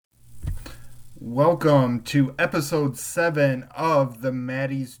Welcome to episode 7 of the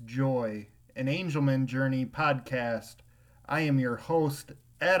Maddie's Joy, an Angelman Journey podcast. I am your host,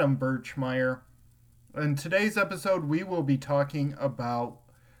 Adam Birchmeyer. In today's episode, we will be talking about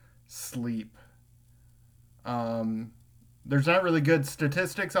sleep. Um, there's not really good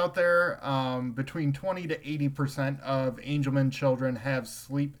statistics out there. Between 20 to 80% of Angelman children have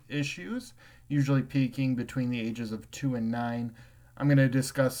sleep issues, usually peaking between the ages of 2 and 9. I'm going to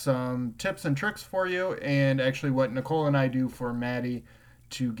discuss some tips and tricks for you and actually what Nicole and I do for Maddie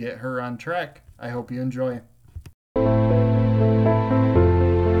to get her on track. I hope you enjoy.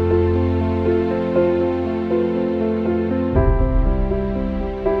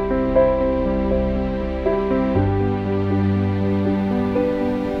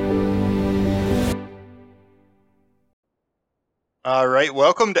 All right,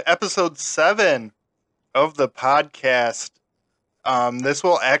 welcome to episode 7 of the podcast. This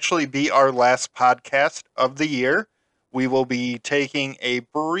will actually be our last podcast of the year. We will be taking a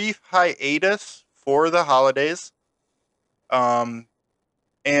brief hiatus for the holidays. And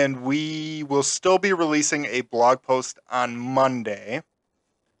we will still be releasing a blog post on Monday.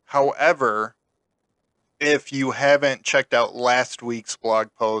 However, if you haven't checked out last week's blog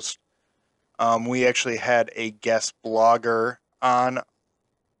post, we actually had a guest blogger on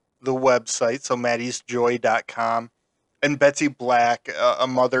the website, so maddysjoy.com. And Betsy Black, a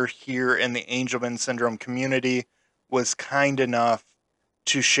mother here in the Angelman Syndrome community, was kind enough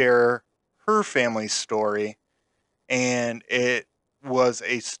to share her family story. And it was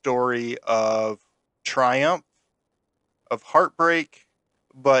a story of triumph, of heartbreak,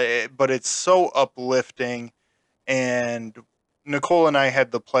 but it's so uplifting. And Nicole and I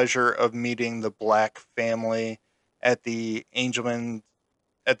had the pleasure of meeting the Black family at the ASF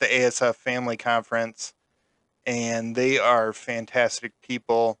Family Conference, and they are fantastic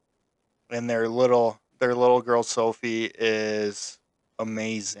people. And their little girl Sophie is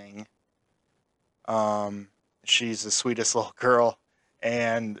amazing. She's the sweetest little girl,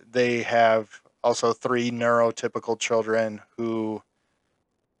 and they have also 3 neurotypical children who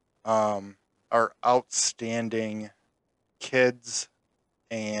are outstanding kids,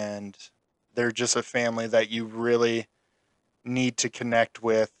 and they're just a family that you really need to connect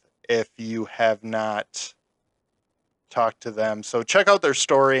with if you have not talked to them. So check out their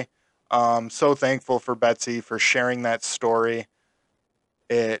story. So thankful for Betsy for sharing that story.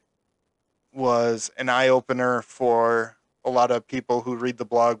 It was an eye-opener for a lot of people who read the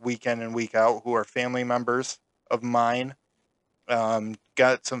blog week in and week out who are family members of mine.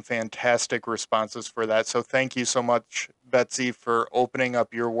 Got some fantastic responses for that. So thank you so much, Betsy, for opening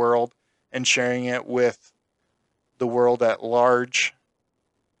up your world and sharing it with the world at large.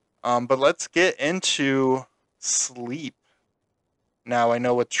 But let's get into sleep. Now, I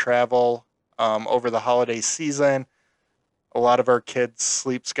know with travel over the holiday season, a lot of our kids'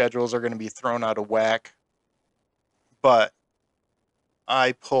 sleep schedules are going to be thrown out of whack. But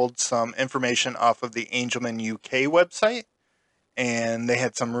I pulled some information off of the Angelman UK website, and they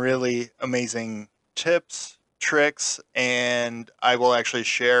had some really amazing tips, tricks, and I will actually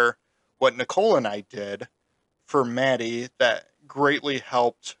share what Nicole and I did for Maddie that greatly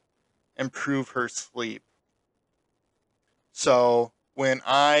helped improve her sleep. So when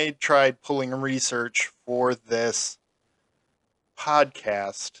I tried pulling research for this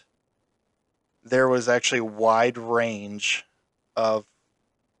podcast, there was actually a wide range of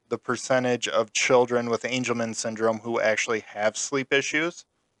the percentage of children with Angelman syndrome who actually have sleep issues.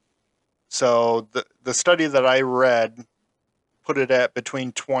 So the study that I read put it at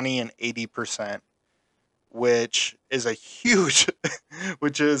between 20 and 80%, which is a huge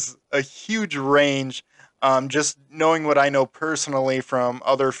range. Just knowing what I know personally from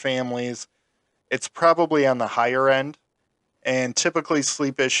other families, it's probably on the higher end. And typically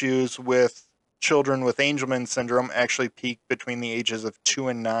sleep issues with children with Angelman syndrome actually peak between the ages of 2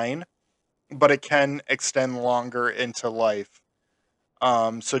 and 9, but it can extend longer into life.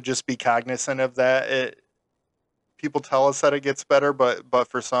 So just be cognizant of that. People tell us that it gets better, but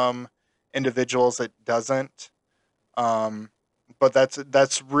for some individuals it doesn't. But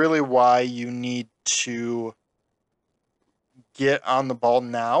that's really why you need to get on the ball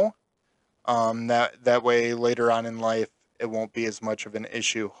now. That way later on in life it won't be as much of an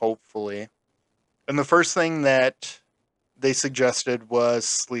issue, hopefully. And the first thing that they suggested was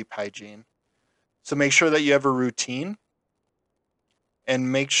sleep hygiene. So make sure that you have a routine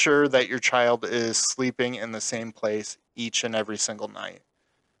and make sure that your child is sleeping in the same place each and every single night.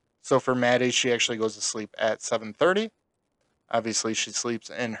 So for Maddie, she actually goes to sleep at 7:30. Obviously, she sleeps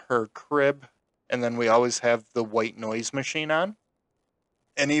in her crib, and then we always have the white noise machine on.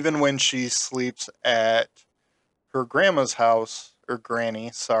 And even when she sleeps at her grandma's house, or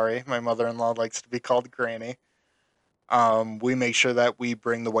granny, sorry, my mother in law likes to be called granny, we make sure that we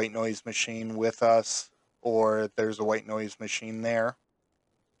bring the white noise machine with us, or there's a white noise machine there.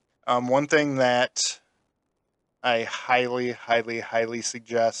 One thing that I highly, highly, highly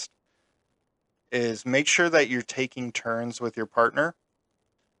suggest is make sure that you're taking turns with your partner.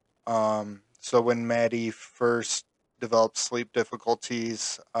 So when Maddie first developed sleep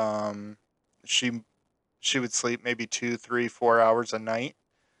difficulties, she she would sleep maybe 2, 3, 4 hours a night.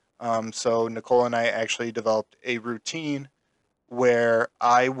 So Nicole and I actually developed a routine where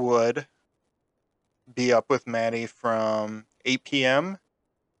I would be up with Maddie from 8 p.m.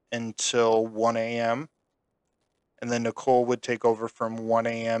 until 1 a.m. And then Nicole would take over from 1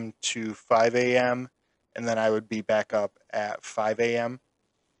 a.m. to 5 a.m. And then I would be back up at 5 a.m.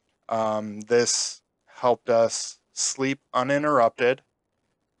 This helped us sleep uninterrupted,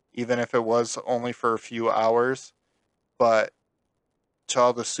 even if it was only for a few hours. But to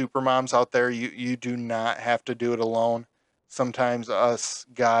all the super moms out there, you do not have to do it alone. Sometimes us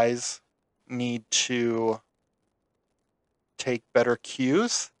guys need to take better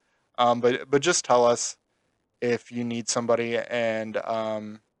cues. But just tell us if you need somebody. And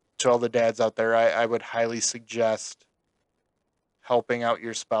to all the dads out there, I would highly suggest helping out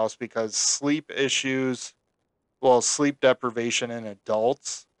your spouse, because sleep issues, well, sleep deprivation in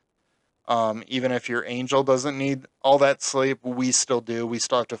adults, even if your angel doesn't need all that sleep, we still do. We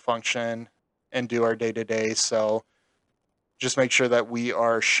still have to function and do our day to day. So just make sure that we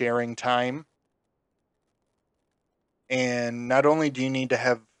are sharing time. And not only do you need to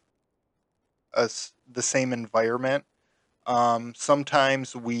have us the same environment,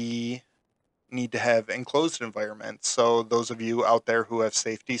 sometimes we need to have enclosed environments. So those of you out there who have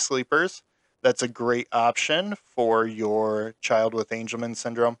safety sleepers, that's a great option for your child with Angelman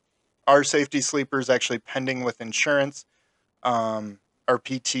syndrome. Our safety sleeper is actually pending with insurance. Our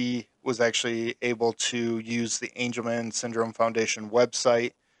PT was actually able to use the Angelman Syndrome Foundation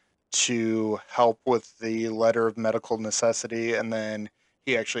website to help with the letter of medical necessity, and then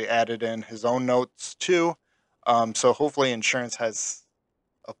he actually added in his own notes too. So hopefully, insurance has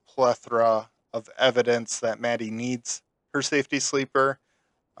a plethora of evidence that Maddie needs her safety sleeper.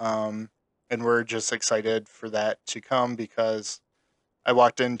 And we're just excited for that to come, because I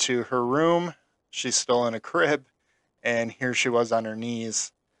walked into her room. She's still in a crib, and here she was on her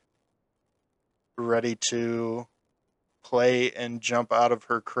knees, ready to play and jump out of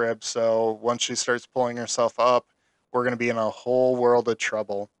her crib. So once she starts pulling herself up, we're going to be in a whole world of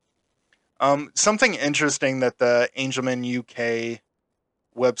trouble. Something interesting that the Angelman UK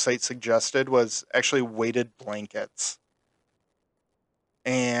website suggested was actually weighted blankets.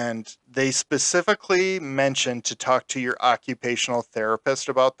 And they specifically mentioned to talk to your occupational therapist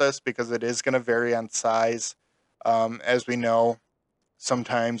about this, because it is going to vary on size. As we know,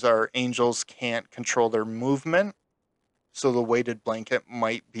 sometimes our angels can't control their movement. So the weighted blanket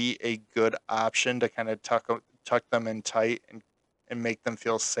might be a good option to kind of tuck them in tight and make them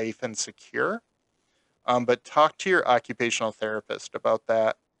feel safe and secure. But talk to your occupational therapist about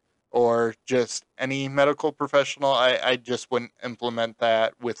that, or just any medical professional. I just wouldn't implement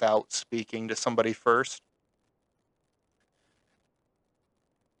that without speaking to somebody first.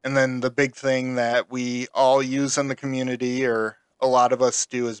 And then the big thing that we all use in the community, or a lot of us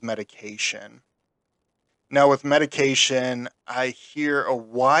do, is medication. Now, with medication, I hear a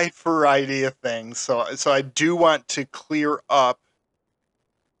wide variety of things. So I do want to clear up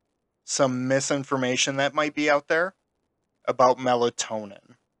some misinformation that might be out there about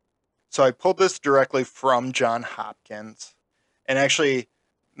melatonin. So I pulled this directly from John Hopkins. And actually,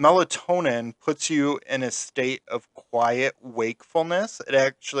 melatonin puts you in a state of quiet wakefulness. It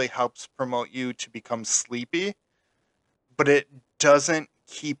actually helps promote you to become sleepy, but it doesn't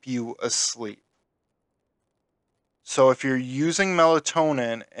keep you asleep. So if you're using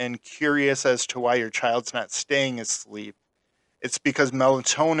melatonin and curious as to why your child's not staying asleep, it's because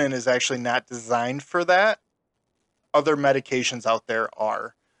melatonin is actually not designed for that. Other medications out there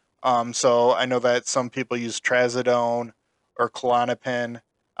are. So I know that some people use trazodone or Klonopin.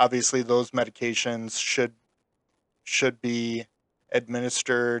 Obviously, those medications should be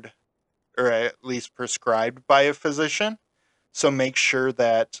administered, or at least prescribed, by a physician. So make sure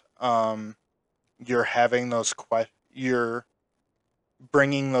that you're having you're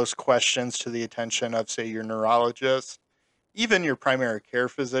bringing those questions to the attention of, say, your neurologist, even your primary care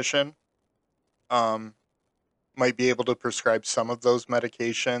physician. Um, might be able to prescribe some of those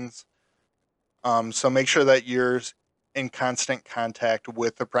medications. So make sure that you're in constant contact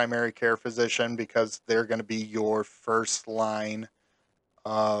with the primary care physician, because they're going to be your first line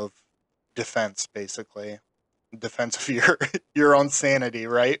of defense, basically. Defense of your own sanity,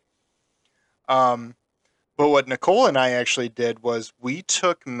 right? Um, but what Nicole and I actually did was we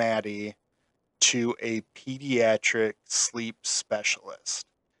took Maddie to a pediatric sleep specialist.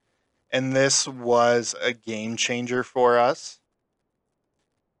 And this was a game changer for us.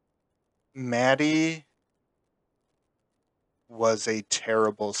 Maddie was a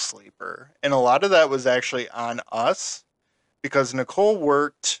terrible sleeper. And a lot of that was actually on us because Nicole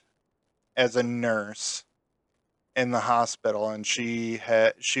worked as a nurse in the hospital and she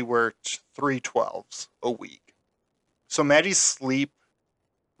worked 312s a week. So Maddie's sleep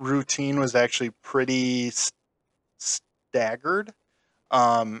routine was actually pretty staggered.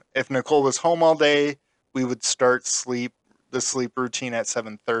 If Nicole was home all day, we would start the sleep routine at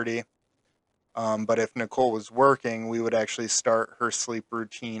 7:30. But if Nicole was working, we would actually start her sleep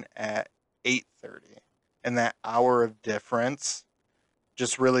routine at 8:30. And that hour of difference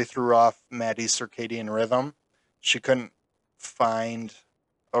just really threw off Maddie's circadian rhythm. She couldn't find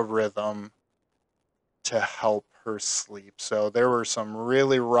a rhythm to help her sleep. So there were some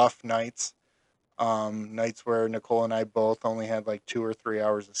really rough nights, nights where Nicole and I both only had like 2 or 3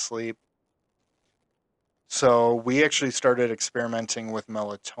 hours of sleep. So we actually started experimenting with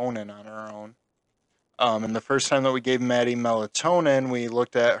melatonin on our own. And the first time that we gave Maddie melatonin, we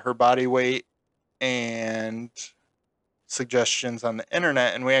looked at her body weight and suggestions on the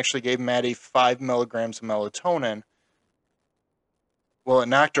internet, and we actually gave Maddie 5 milligrams of melatonin. Well, it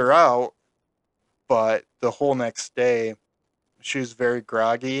knocked her out, but the whole next day, she was very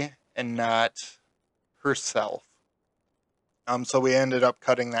groggy and not herself. So we ended up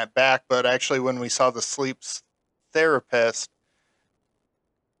cutting that back. But actually, when we saw the sleep therapist,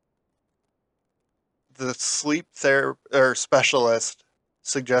 the or specialist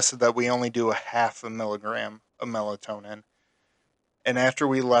suggested that we only do a half a milligram of melatonin. And after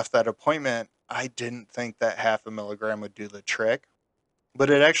we left that appointment, I didn't think that half a milligram would do the trick, but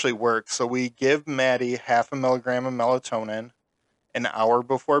it actually worked. So we give Maddie half a milligram of melatonin an hour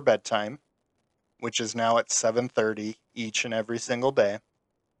before bedtime, which is now at 7:30 each and every single day.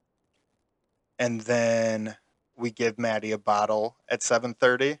 And then we give Maddie a bottle at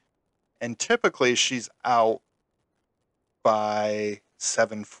 7:30, and typically she's out by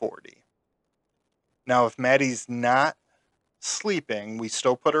 7:40. Now, if Maddie's not sleeping, we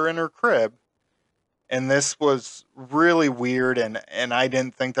still put her in her crib. And this was really weird, and I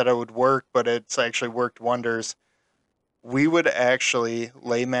didn't think that it would work, but it's actually worked wonders. We would actually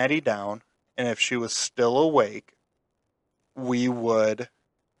lay Maddie down, and if she was still awake, we would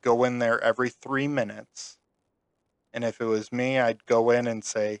go in there every 3 minutes. And if it was me, I'd go in and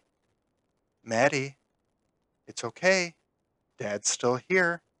say, Maddie, it's okay. Dad's still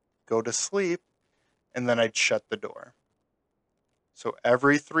here. Go to sleep. And then I'd shut the door. So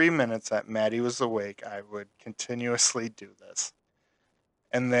every 3 minutes that Maddie was awake, I would continuously do this.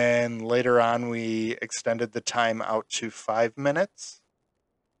 And then later on, we extended the time out to 5 minutes.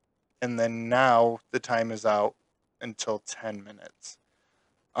 And then now the time is out until 10 minutes.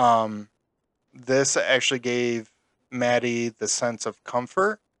 This actually gave Maddie the sense of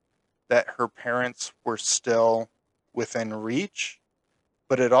comfort that her parents were still within reach,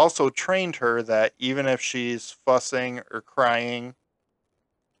 but it also trained her that even if she's fussing or crying,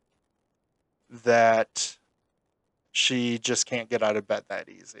 that she just can't get out of bed that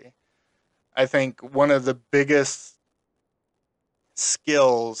easy. I think one of the biggest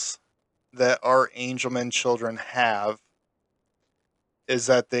skills that our Angelman children have is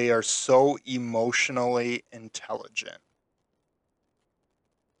that they are so emotionally intelligent.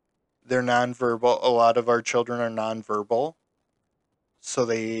 They're nonverbal. A lot of our children are nonverbal. So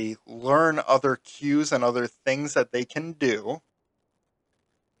they learn other cues and other things that they can do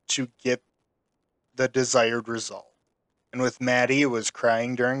to get the desired result. And with Maddie, it was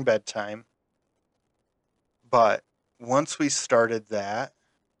crying during bedtime. But once we started that,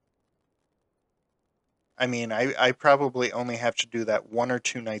 I mean, I probably only have to do that 1 or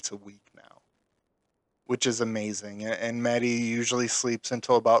 2 nights a week now, which is amazing. And Maddie usually sleeps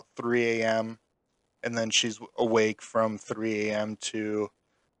until about 3 a.m. And then she's awake from 3 a.m. to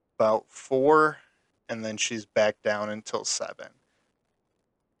about 4, and then she's back down until 7.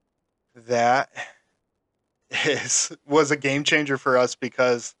 That was a game changer for us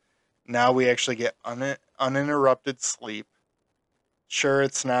because now we actually get uninterrupted sleep. Sure,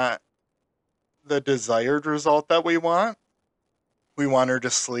 it's not the desired result that we want. We want her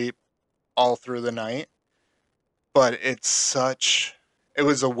to sleep all through the night, but it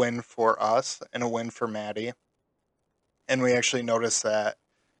was a win for us and a win for Maddie. And we actually noticed that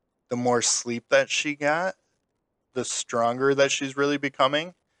the more sleep that she got, the stronger that she's really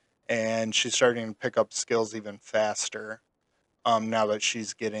becoming, and she's starting to pick up skills even faster. Now that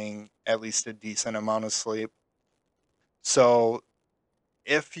she's getting at least a decent amount of sleep. So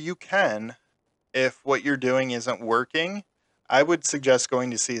if you can, if what you're doing isn't working, I would suggest going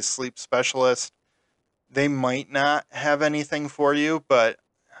to see a sleep specialist. They might not have anything for you, but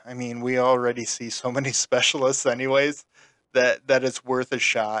I mean, we already see so many specialists anyways that it's worth a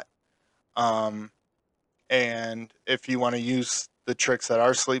shot. Um, and if you want to use the tricks that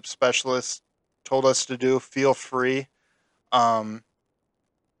our sleep specialist told us to do, feel free. Um,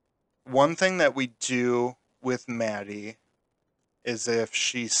 One thing that we do with Maddie is if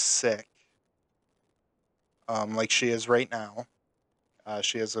she's sick, like she is right now,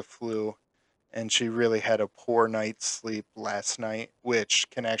 she has a flu, and she really had a poor night's sleep last night, which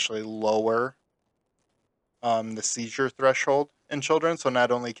can actually lower the seizure threshold in children. So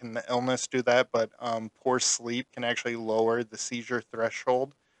not only can the illness do that, but poor sleep can actually lower the seizure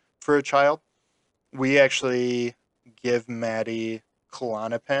threshold for a child. We actually give Maddie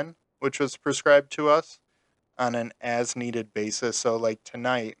Klonopin, which was prescribed to us on an as needed basis. So like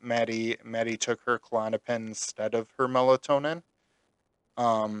tonight, Maddie took her Klonopin instead of her melatonin.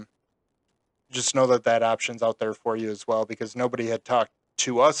 Um, just know that that option's out there for you as well, because nobody had talked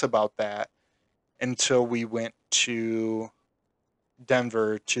to us about that until we went to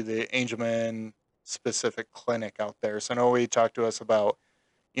Denver to the Angelman specific clinic out there. So nobody talked to us about,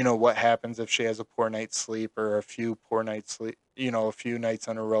 what happens if she has a poor night's sleep or a few poor nights sleep, a few nights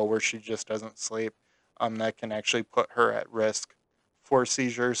in a row where she just doesn't sleep. That can actually put her at risk for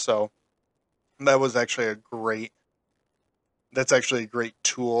seizures. So that was actually that's actually a great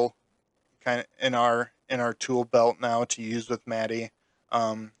tool kind of in our tool belt now to use with Maddie.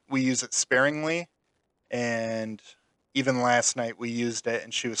 We use it sparingly, and even last night we used it,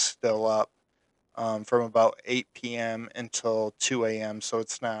 and she was still up from about 8 p.m. until 2 a.m. So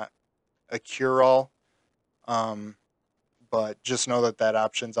it's not a cure all, um, but just know that that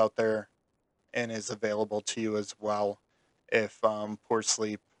option's out there and is available to you as well if poor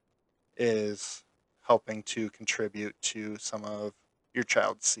sleep is helping to contribute to some of your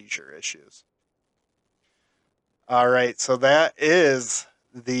child's seizure issues. All right, so that is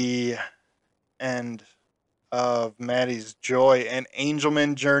the end of Maddie's Joy and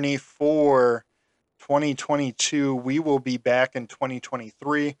Angelman journey for 2022. We will be back in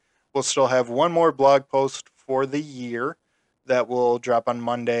 2023. We'll still have one more blog post for the year that will drop on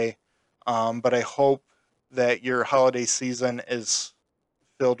Monday. But I hope that your holiday season is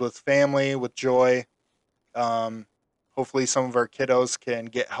filled with family, with joy. Um, Hopefully, some of our kiddos can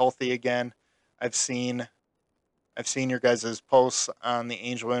get healthy again. I've seen I've seen your guys' posts on the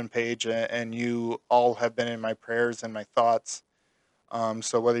Angelman page, and you all have been in my prayers and my thoughts.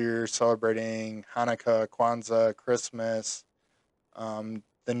 So whether you're celebrating Hanukkah, Kwanzaa, Christmas,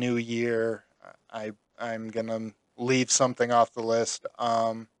 the New Year, I'm gonna leave something off the list.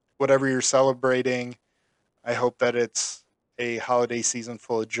 Whatever you're celebrating, I hope that it's a holiday season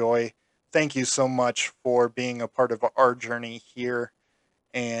full of joy. Thank you so much for being a part of our journey here,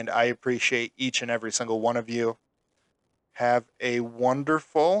 and I appreciate each and every single one of you. Have a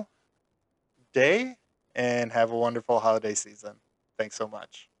wonderful day and have a wonderful holiday season. Thanks so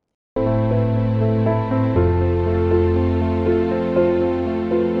much.